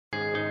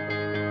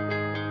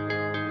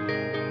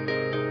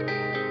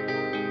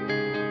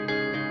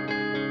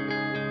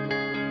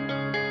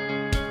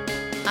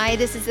Hi,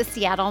 this is the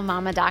Seattle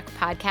Mama Doc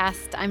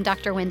podcast. I'm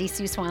Dr. Wendy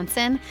Sue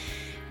Swanson.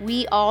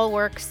 We all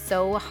work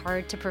so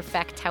hard to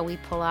perfect how we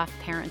pull off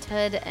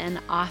parenthood,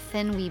 and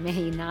often we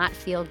may not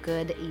feel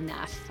good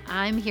enough.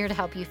 I'm here to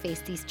help you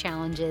face these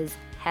challenges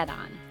head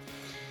on.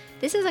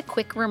 This is a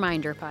quick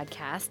reminder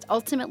podcast,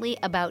 ultimately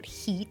about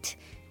heat.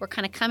 We're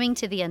kind of coming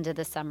to the end of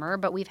the summer,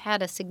 but we've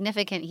had a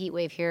significant heat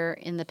wave here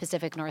in the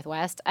Pacific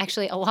Northwest,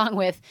 actually along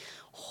with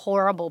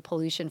horrible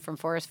pollution from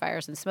forest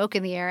fires and smoke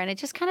in the air. And it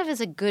just kind of is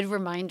a good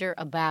reminder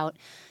about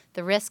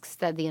the risks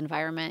that the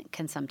environment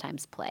can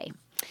sometimes play.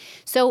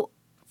 So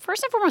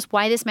first and foremost,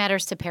 why this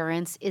matters to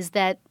parents is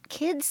that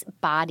kids'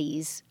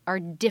 bodies are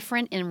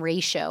different in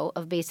ratio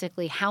of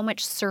basically how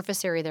much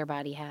surface area their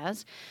body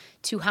has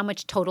to how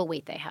much total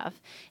weight they have.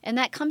 And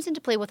that comes into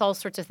play with all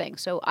sorts of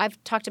things. So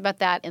I've talked about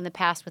that in the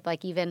past with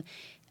like even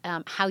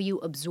how you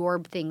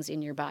absorb things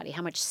in your body,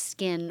 how much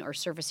skin or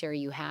surface area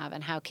you have,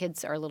 and how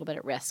kids are a little bit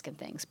at risk and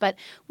things. But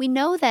we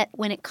know that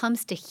when it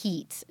comes to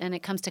heat, and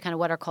it comes to kind of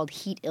what are called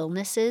heat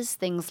illnesses,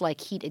 things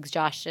like heat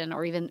exhaustion,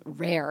 or even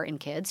rare in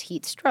kids,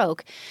 heat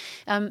stroke,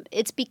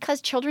 it's because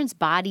children's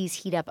bodies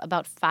heat up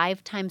about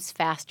 5 times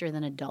faster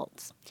than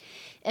adults.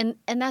 And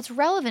that's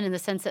relevant in the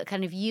sense that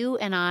kind of you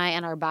and I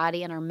and our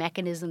body and our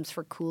mechanisms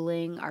for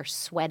cooling, our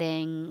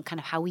sweating, kind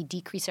of how we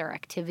decrease our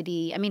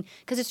activity. I mean,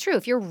 because it's true,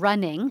 if you're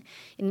running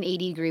in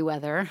 80-degree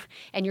weather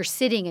and you're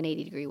sitting in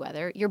 80-degree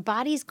weather, your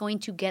body's going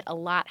to get a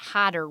lot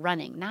hotter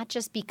running, not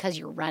just because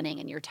you're running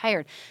and you're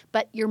tired,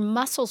 but your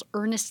muscles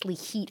earnestly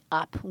heat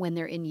up when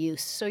they're in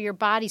use. So your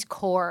body's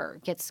core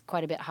gets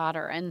quite a bit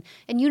hotter. And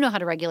you know how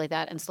to regulate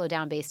that and slow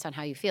down based on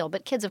how you feel.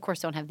 But kids, of course,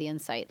 don't have the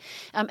insight.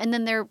 And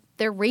then their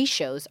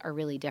ratios are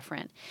really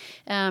different.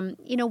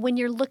 When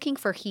you're looking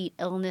for heat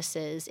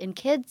illnesses in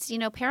kids,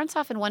 parents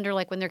often wonder,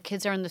 like when their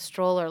kids are in the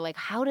stroller, like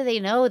how do they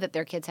know that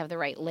their kids have the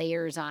right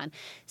layers on?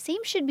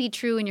 Same should be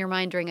true in your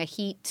mind during a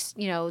heat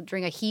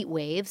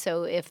wave.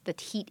 So if the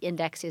heat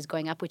index is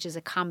going up, which is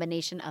a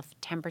combination of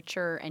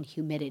temperature and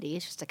humidity,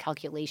 it's just a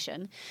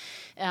calculation.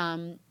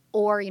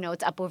 Or,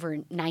 it's up over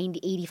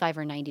 85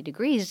 or 90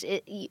 degrees,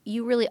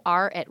 you really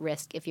are at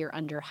risk if you're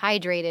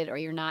underhydrated or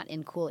you're not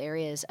in cool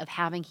areas of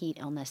having heat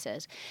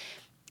illnesses.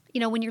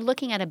 When you're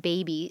looking at a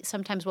baby,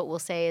 sometimes what we'll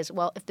say is,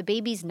 well, if the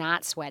baby's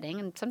not sweating,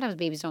 and sometimes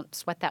babies don't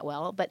sweat that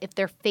well, but if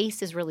their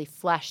face is really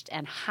flushed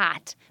and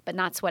hot but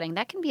not sweating,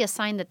 that can be a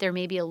sign that they're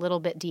maybe a little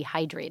bit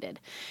dehydrated,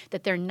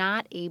 that they're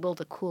not able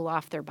to cool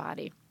off their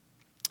body.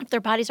 If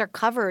their bodies are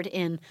covered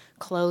in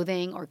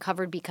clothing or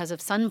covered because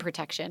of sun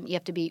protection, you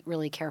have to be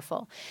really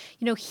careful.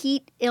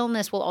 Heat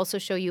illness will also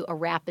show you a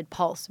rapid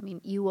pulse. I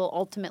mean, you will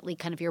ultimately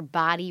kind of your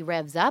body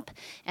revs up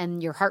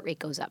and your heart rate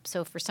goes up.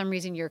 So if for some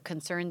reason you're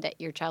concerned that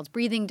your child's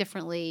breathing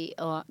differently,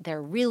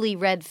 they're really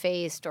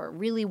red-faced or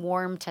really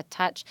warm to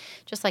touch,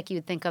 just like you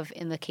would think of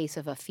in the case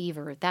of a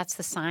fever, that's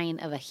the sign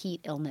of a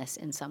heat illness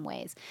in some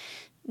ways.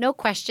 No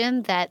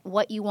question that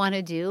what you want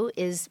to do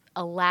is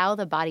allow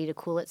the body to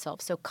cool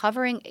itself. So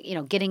covering,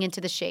 getting into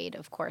the shade,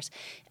 of course,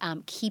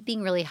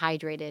 keeping really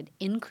hydrated,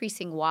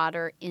 increasing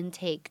water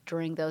intake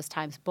during those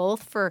times,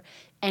 both for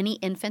any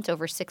infant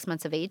over 6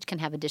 months of age can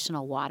have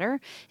additional water,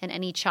 and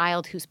any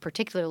child who's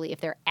particularly, if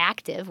they're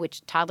active,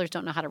 which toddlers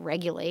don't know how to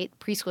regulate,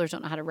 preschoolers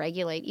don't know how to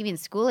regulate, even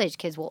school-age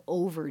kids will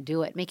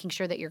overdo it, making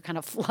sure that you're kind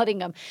of flooding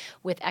them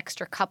with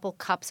extra couple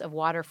cups of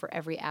water for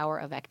every hour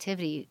of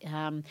activity.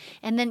 And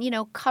then,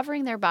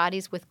 covering their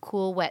bodies with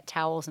cool, wet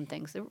towels and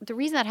things. The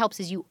reason that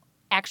helps is you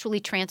actually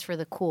transfer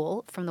the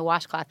cool from the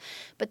washcloth,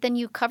 but then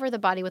you cover the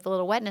body with a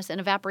little wetness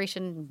and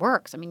evaporation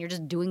works. I mean, you're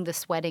just doing the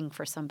sweating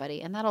for somebody,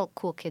 and that'll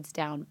cool kids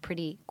down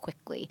pretty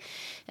quickly.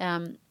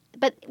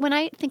 But when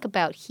I think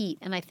about heat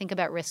and I think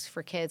about risks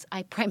for kids,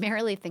 I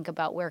primarily think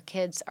about where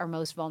kids are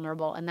most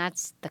vulnerable, and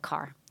that's the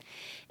car.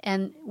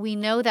 And we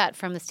know that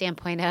from the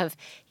standpoint of,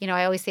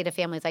 I always say to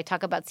families, I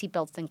talk about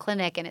seatbelts in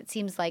clinic, and it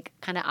seems like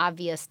kind of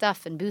obvious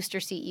stuff and booster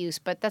seat use,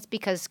 but that's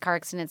because car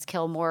accidents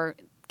kill more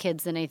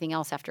kids than anything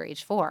else after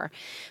age 4.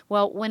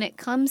 Well, when it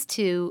comes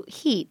to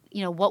heat,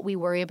 what we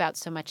worry about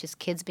so much is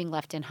kids being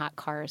left in hot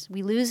cars.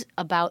 We lose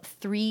about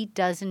 3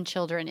 dozen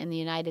children in the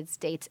United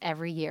States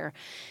every year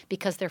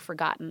because they're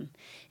forgotten.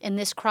 And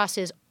this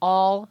crosses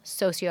all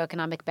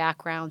socioeconomic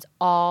backgrounds,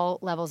 all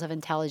levels of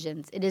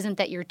intelligence. It isn't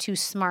that you're too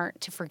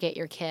smart to forget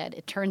your kid.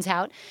 It turns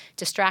out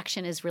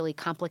distraction is really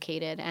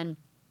complicated. And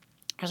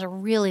there's a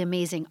really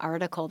amazing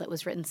article that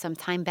was written some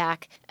time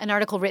back, an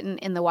article written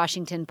in the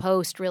Washington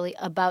Post really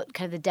about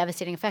kind of the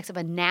devastating effects of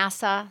a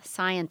NASA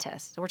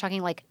scientist. So we're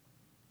talking like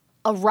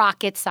a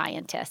rocket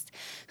scientist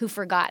who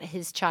forgot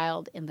his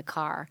child in the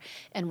car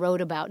and wrote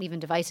about even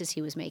devices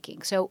he was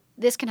making. So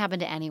this can happen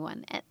to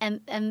anyone.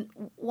 And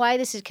why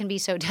can be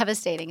so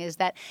devastating is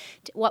that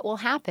what will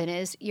happen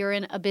is you're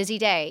in a busy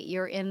day,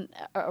 you're in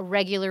a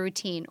regular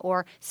routine,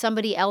 or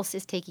somebody else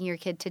is taking your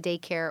kid to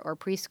daycare or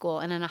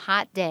preschool, and on a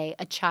hot day,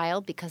 a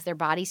child, because their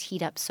bodies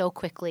heat up so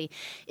quickly,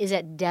 is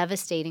at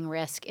devastating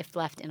risk if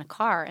left in a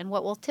car. And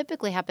what will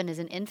typically happen is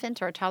an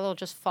infant or a toddler will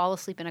just fall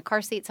asleep in a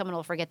car seat. Someone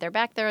will forget they're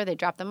back there, they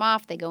drop them off,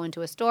 off, they go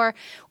into a store,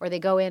 or they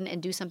go in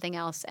and do something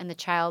else, and the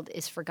child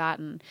is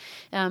forgotten.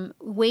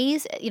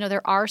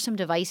 There are some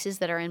devices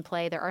that are in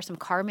play. There are some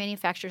car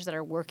manufacturers that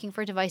are working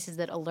for devices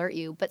that alert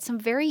you, but some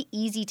very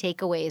easy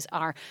takeaways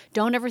are,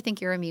 don't ever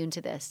think you're immune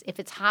to this. If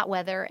it's hot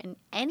weather and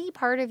any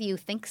part of you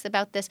thinks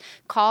about this,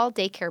 call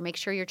daycare. Make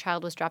sure your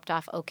child was dropped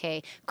off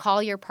okay.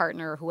 Call your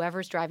partner or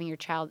whoever's driving your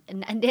child.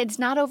 And it's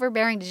not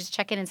overbearing to just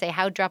check in and say,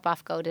 how'd drop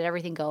off go? Did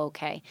everything go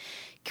okay?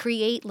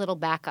 Create little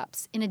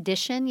backups. In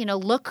addition,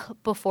 look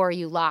before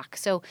you lock.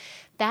 So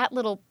that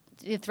little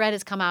thread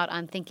has come out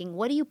on thinking,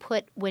 what do you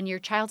put when your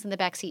child's in the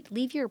back seat?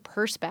 Leave your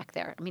purse back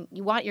there. I mean,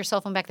 you want your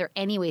cell phone back there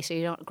anyway so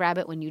you don't grab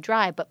it when you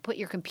drive, but put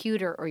your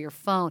computer or your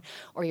phone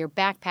or your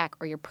backpack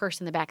or your purse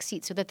in the back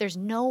seat so that there's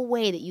no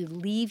way that you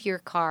leave your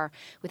car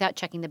without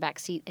checking the back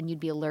seat and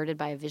you'd be alerted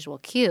by a visual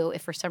cue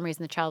if for some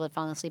reason the child had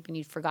fallen asleep and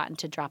you'd forgotten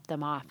to drop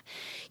them off.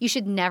 You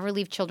should never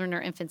leave children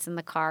or infants in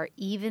the car,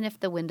 even if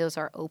the windows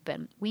are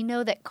open. We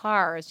know that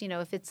cars,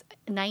 if it's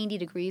 90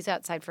 degrees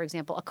outside, for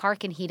example, a car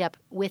can heat up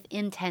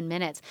within 10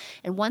 minutes.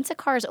 And once a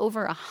car is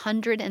over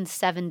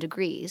 107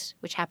 degrees,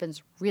 which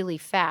happens really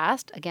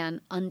fast,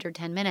 again, under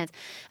 10 minutes,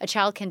 a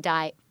child can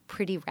die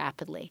pretty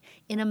rapidly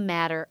in a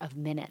matter of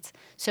minutes.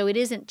 So it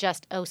isn't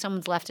just,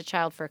 someone's left a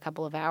child for a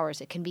couple of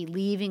hours. It can be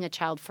leaving a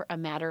child for a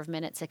matter of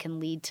minutes. It can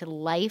lead to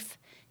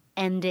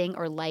life-ending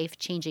or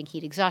life-changing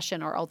heat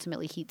exhaustion or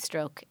ultimately heat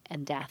stroke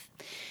and death.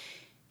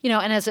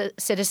 And as a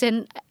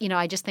citizen,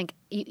 I just think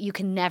you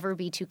can never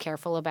be too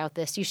careful about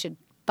this. You should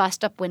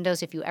bust up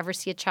windows. If you ever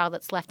see a child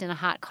that's left in a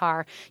hot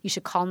car, you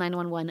should call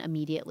 911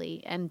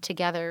 immediately. And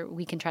together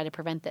we can try to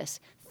prevent this.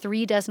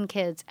 36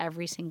 kids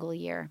every single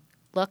year.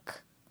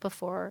 Look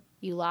before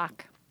you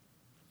lock.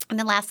 And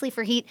then lastly,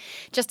 for heat,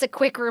 just a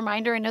quick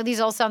reminder. I know these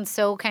all sound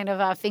so kind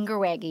of finger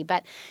waggy,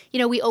 but,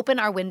 we open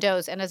our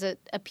windows. And as a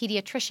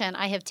pediatrician,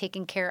 I have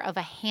taken care of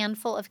a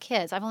handful of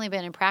kids. I've only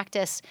been in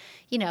practice,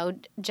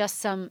 just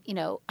some,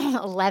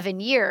 11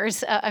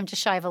 years. I'm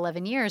just shy of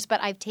 11 years,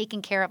 but I've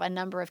taken care of a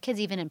number of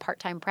kids, even in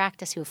part-time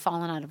practice, who have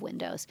fallen out of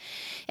windows.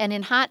 And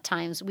in hot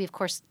times, we, of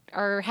course,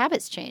 our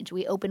habits change.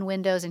 We open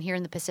windows, and here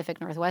in the Pacific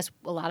Northwest,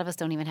 a lot of us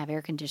don't even have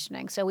air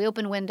conditioning. So we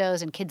open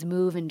windows, and kids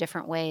move in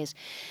different ways.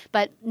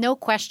 But no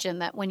question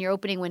that when you're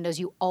opening windows,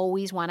 you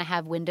always want to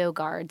have window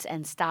guards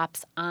and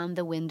stops on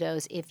the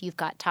windows if you've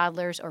got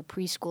toddlers or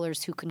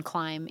preschoolers who can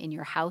climb in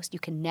your house. You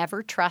can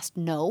never trust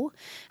no.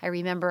 I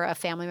remember a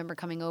family member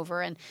coming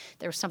over, and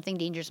there was something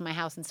dangerous in my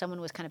house, and someone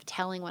was kind of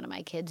telling one of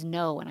my kids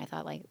no, and I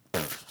thought,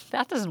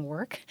 that doesn't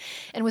work.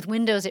 And with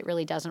windows, it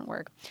really doesn't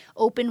work.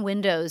 Open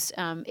windows,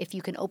 if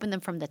you can open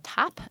them from the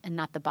top and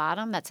not the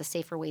bottom, that's a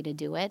safer way to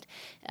do it.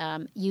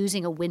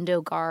 Using a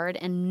window guard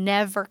and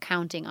never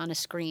counting on a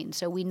screen.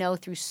 So we know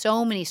through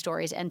so many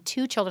stories, and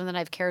 2 children that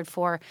I've cared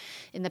for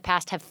in the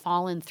past have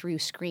fallen through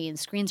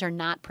screens. Screens are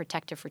not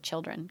protective for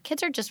children.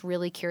 Kids are just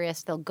really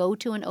curious. They'll go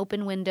to an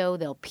open window,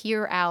 they'll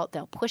peer out,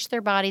 they'll push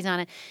their bodies on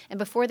it, and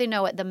before they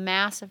know it, the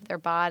mass of their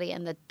body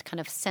and the kind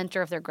of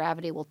center of their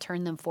gravity will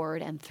turn them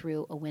forward and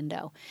through a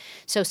window.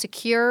 So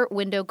secure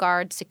window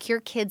guards, secure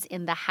kids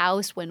in the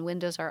house when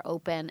windows are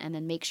open, and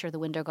then make sure the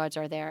window guards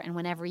are there. And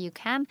whenever you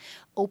can,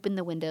 open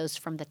the windows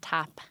from the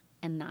top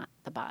and not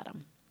the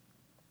bottom.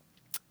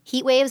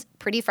 Heat waves,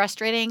 pretty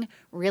frustrating,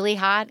 really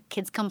hot.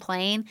 Kids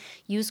complain.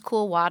 Use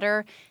cool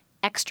water,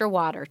 extra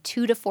water,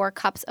 2 to 4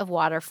 cups of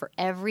water for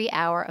every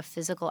hour of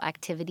physical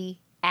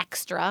activity.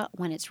 Extra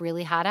when it's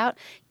really hot out.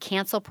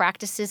 Cancel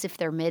practices if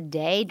they're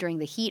midday during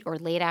the heat or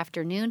late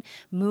afternoon.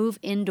 Move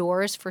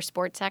indoors for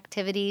sports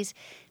activities.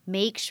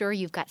 Make sure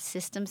you've got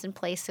systems in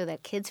place so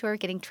that kids who are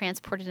getting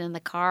transported in the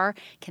car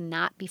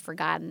cannot be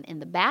forgotten in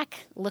the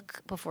back.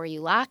 Look before you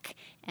lock,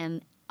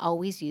 and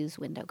always use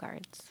window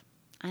guards.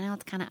 I know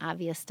it's kind of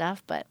obvious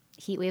stuff, but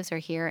heat waves are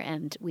here,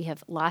 and we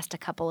have lost a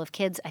couple of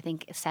kids, I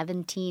think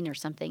 17 or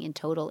something in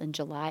total in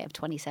July of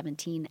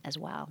 2017 as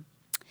well.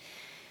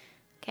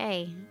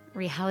 Okay,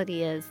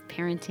 reality is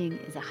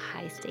parenting is a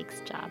high-stakes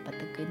job, but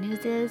the good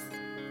news is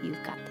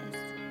you've got this.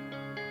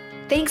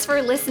 Thanks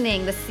for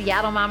listening. The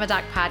Seattle Mama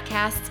Doc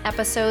podcast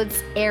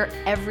episodes air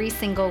every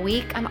single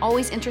week. I'm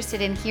always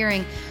interested in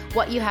hearing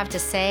what you have to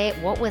say,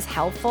 what was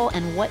helpful,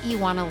 and what you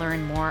want to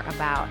learn more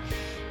about.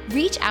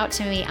 Reach out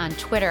to me on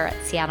Twitter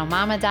at Seattle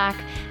Mama Doc,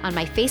 on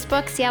my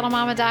Facebook, Seattle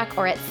Mama Doc,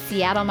 or at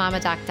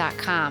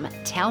seattlemamadoc.com.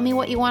 Tell me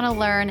what you want to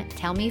learn,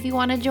 tell me if you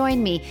want to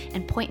join me,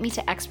 and point me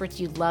to experts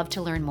you'd love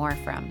to learn more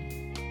from.